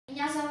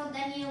зовут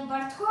Даниил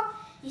Бортко,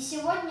 и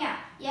сегодня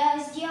я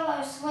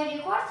сделаю свой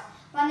рекорд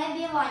по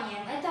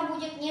набиваниям. Это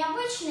будет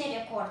необычный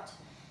рекорд,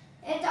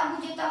 это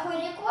будет такой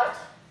рекорд,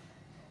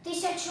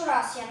 1000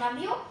 раз я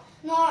набью,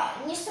 но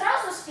не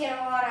сразу с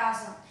первого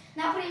раза.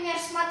 Например,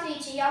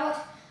 смотрите, я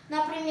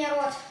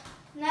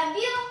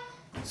набил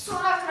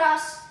 40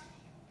 раз,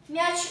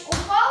 мяч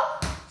упал,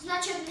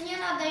 значит мне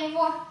надо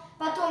его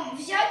потом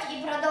взять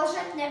и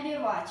продолжать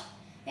набивать.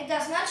 Это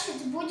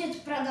значит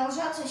будет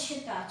продолжаться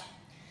считать.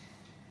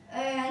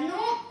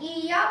 И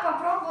я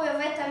попробую в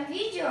этом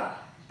видео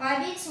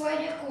побить свой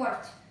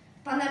рекорд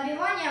по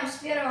набиваниям с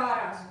первого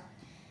раза.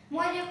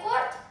 Мой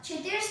рекорд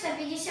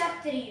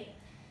 453.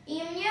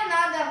 И мне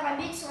надо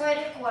побить свой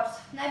рекорд,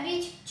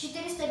 набить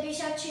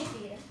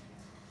 454.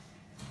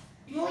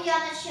 Я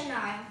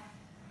начинаю.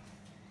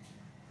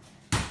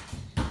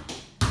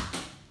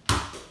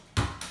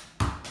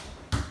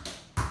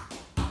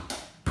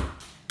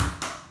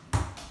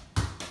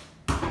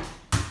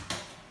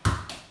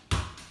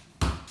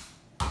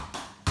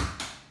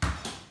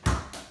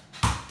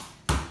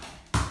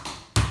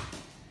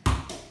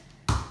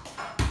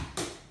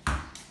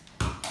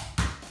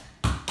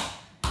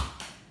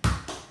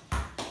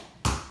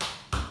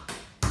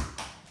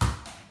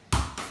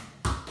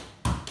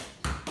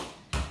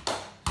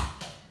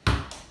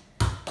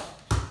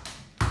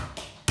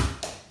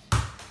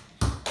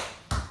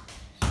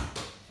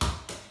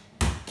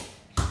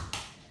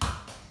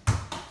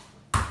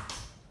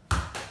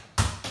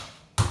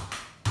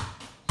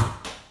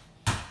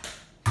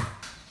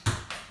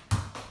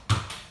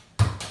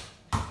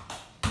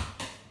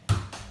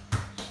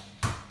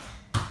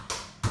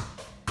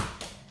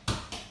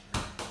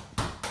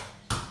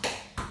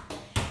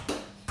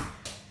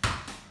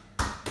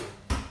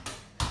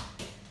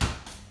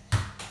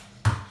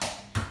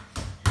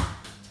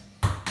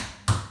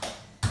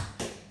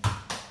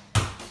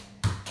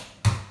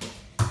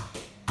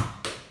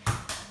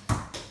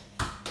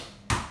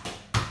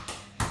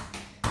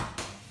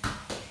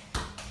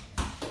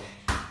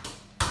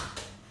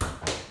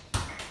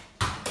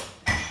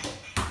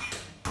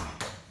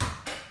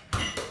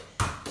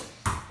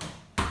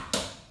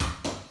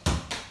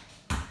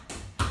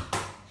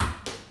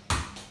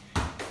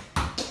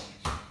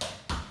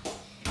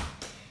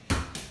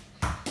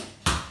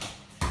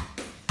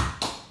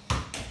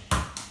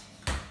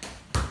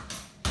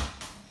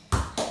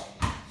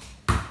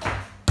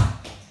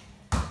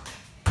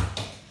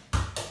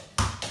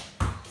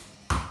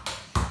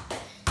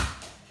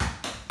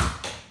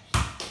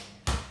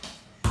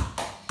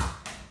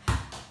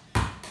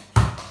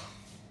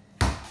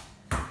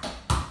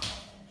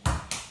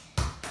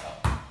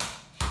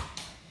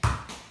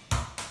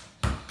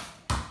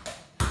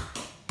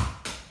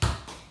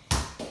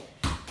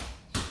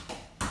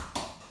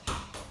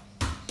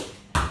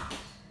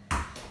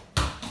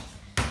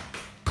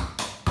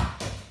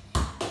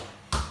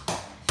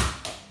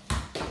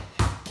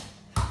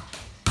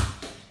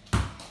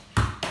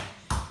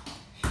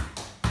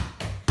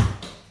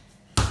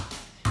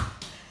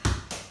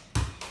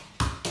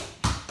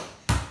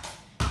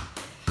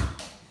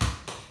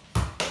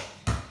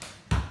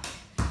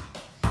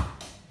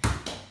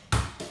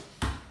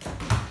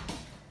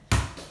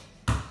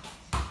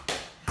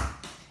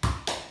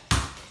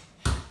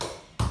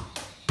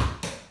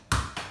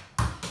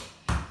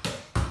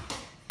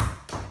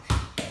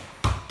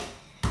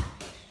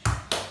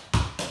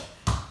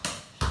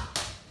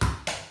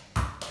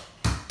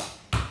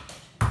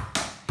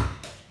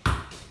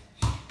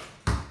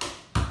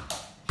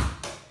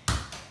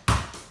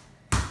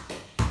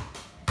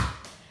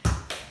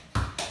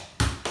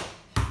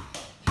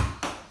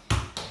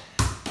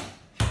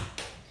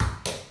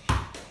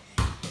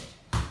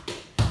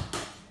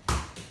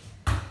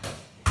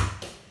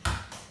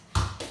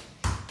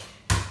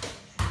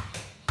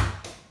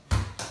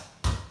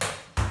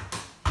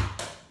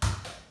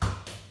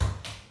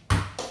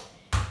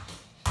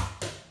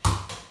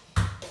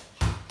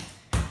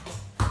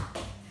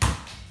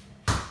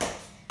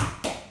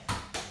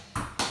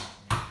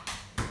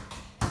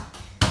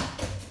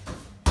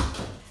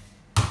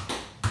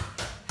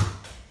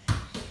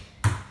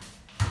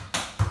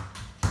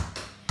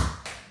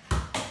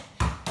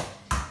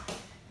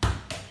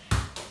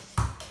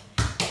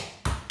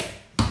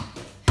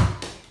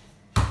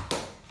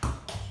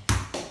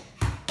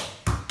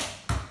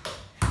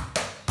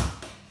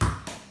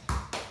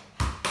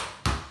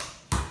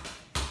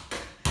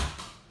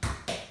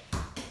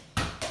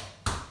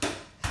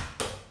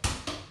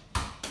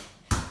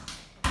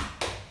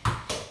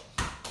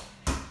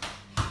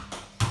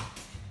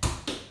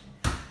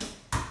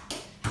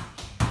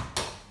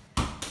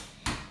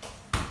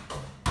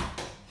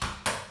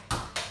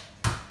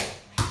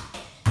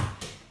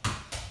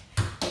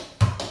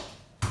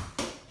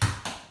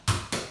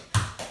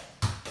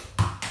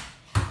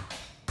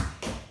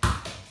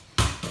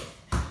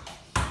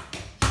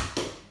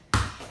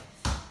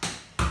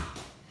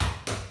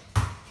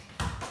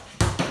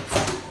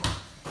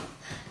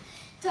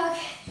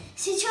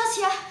 Сейчас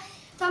я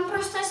там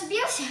просто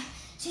сбился.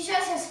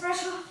 Сейчас я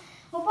спрошу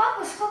у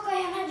папы, сколько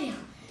я набил.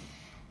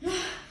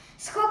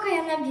 Сколько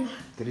я набил?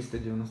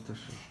 396.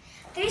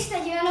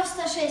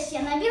 396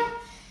 я набил.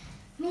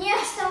 Мне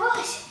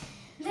оставалось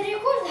до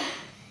рекорда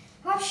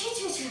вообще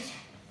чуть-чуть.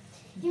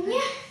 И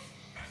мне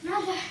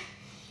надо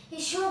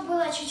еще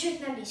было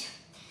чуть-чуть набить.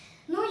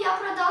 Ну, я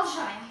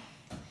продолжаю.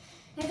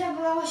 Это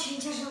было очень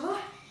тяжело.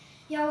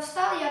 Я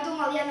устал, я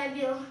думал, я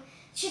набил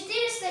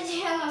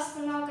 490,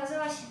 но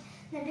оказалось,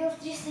 набил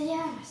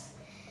 390.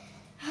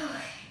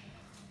 Ох.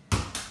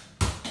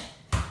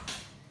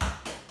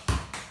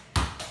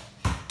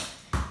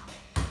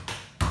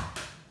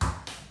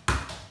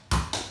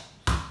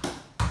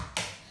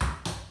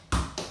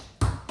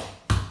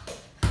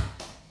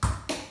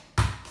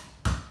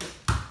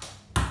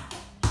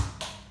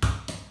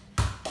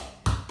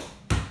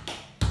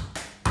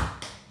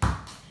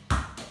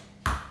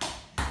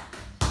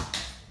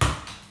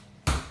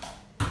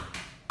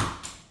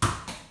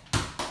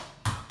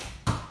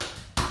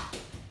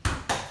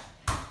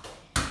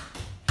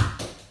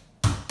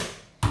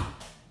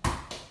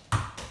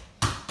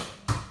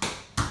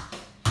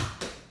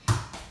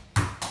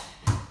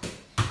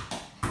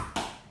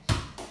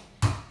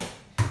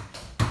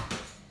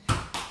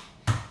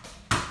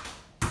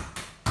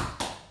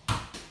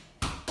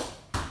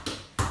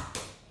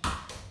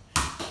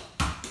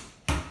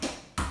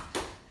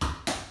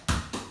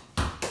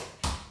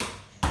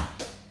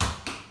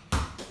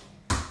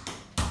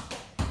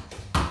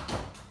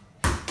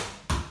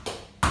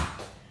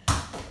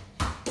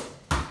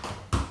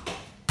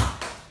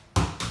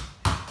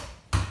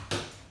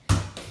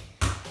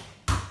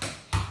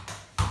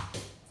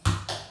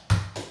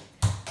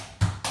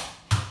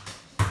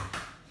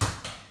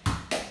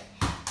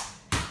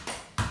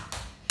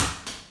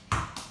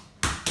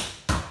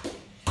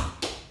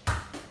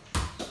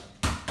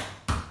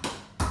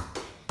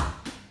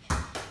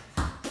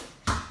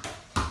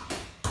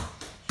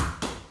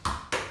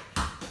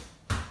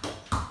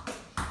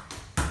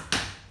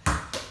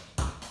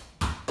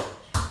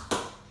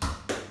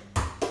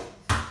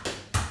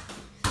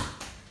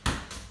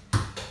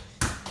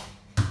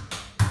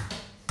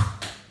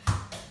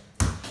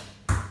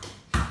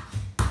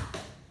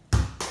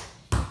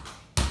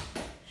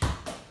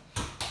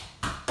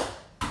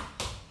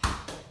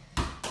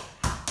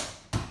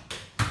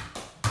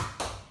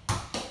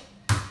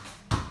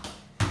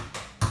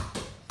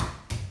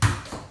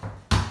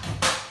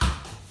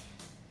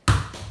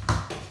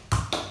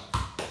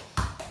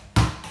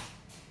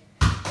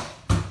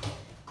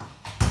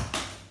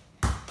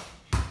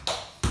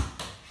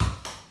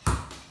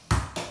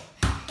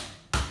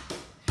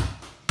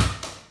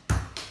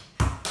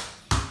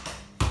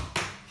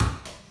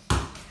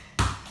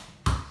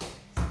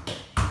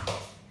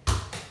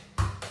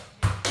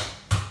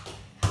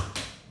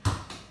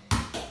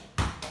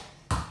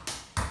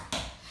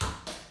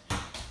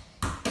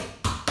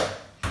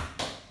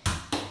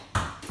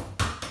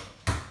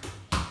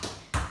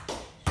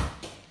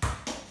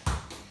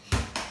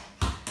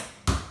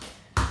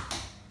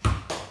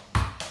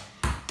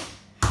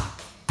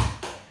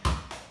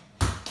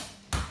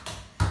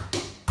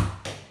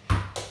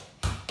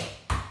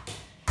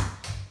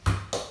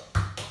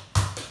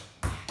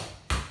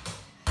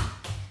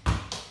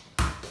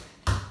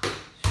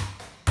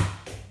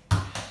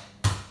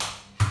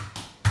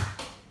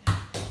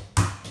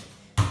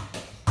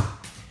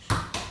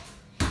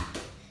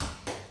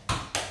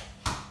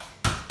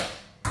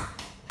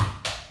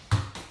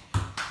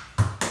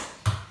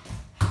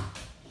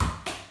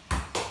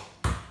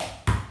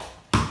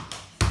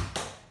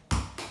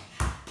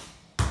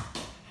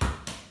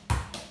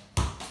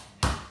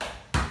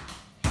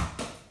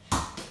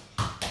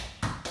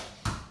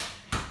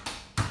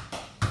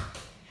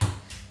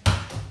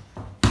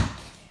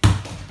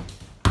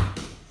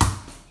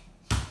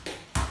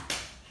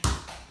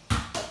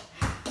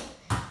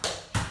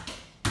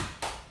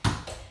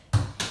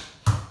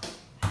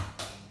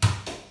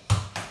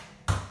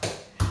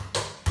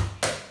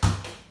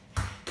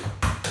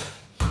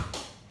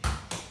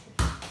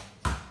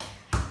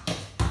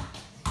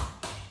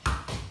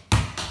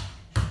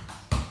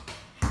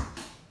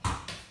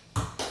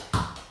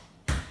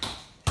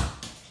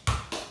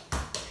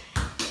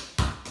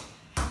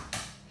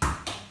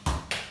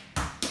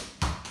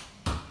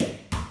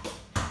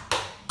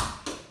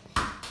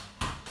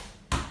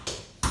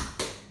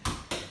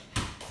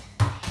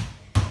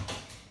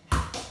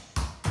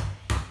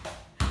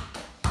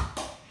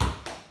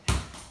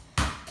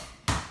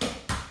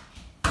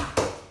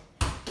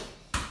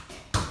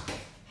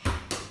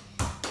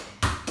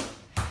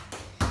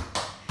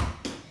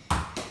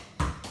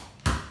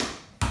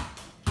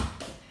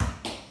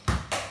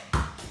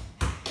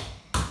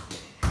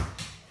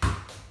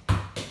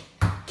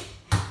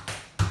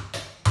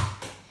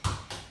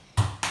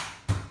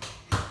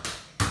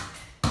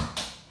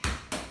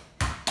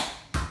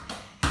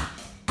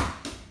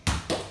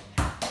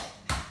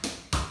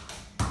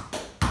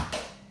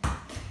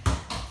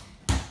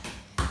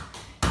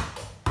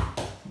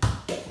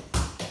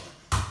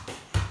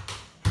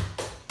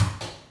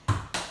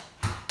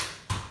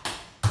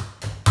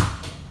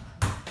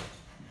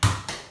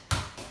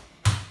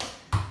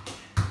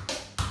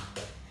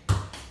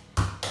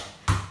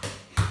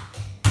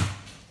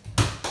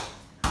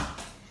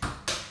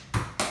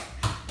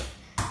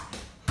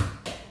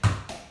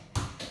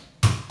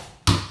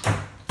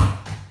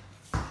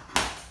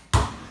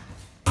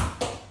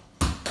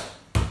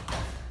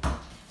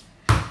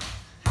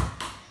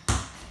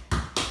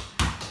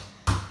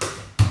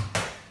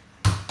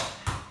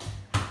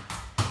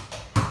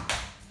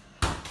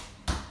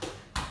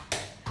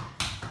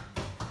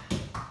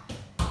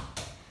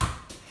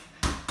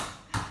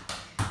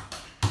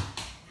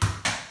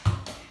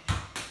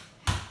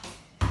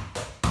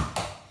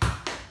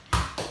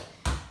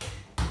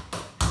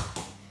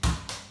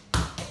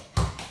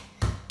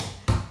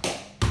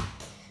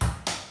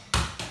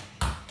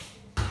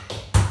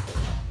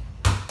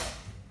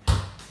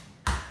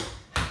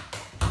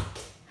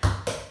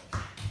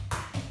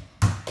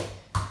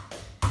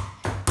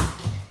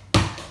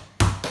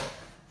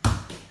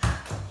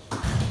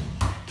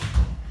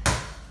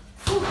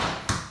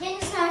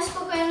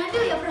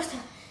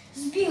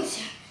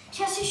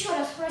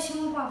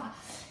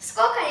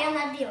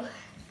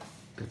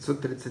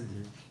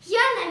 539. Я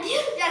набил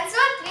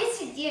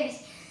 539.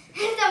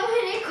 Это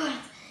мой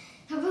рекорд.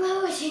 Это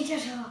было очень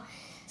тяжело.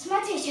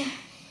 Смотрите.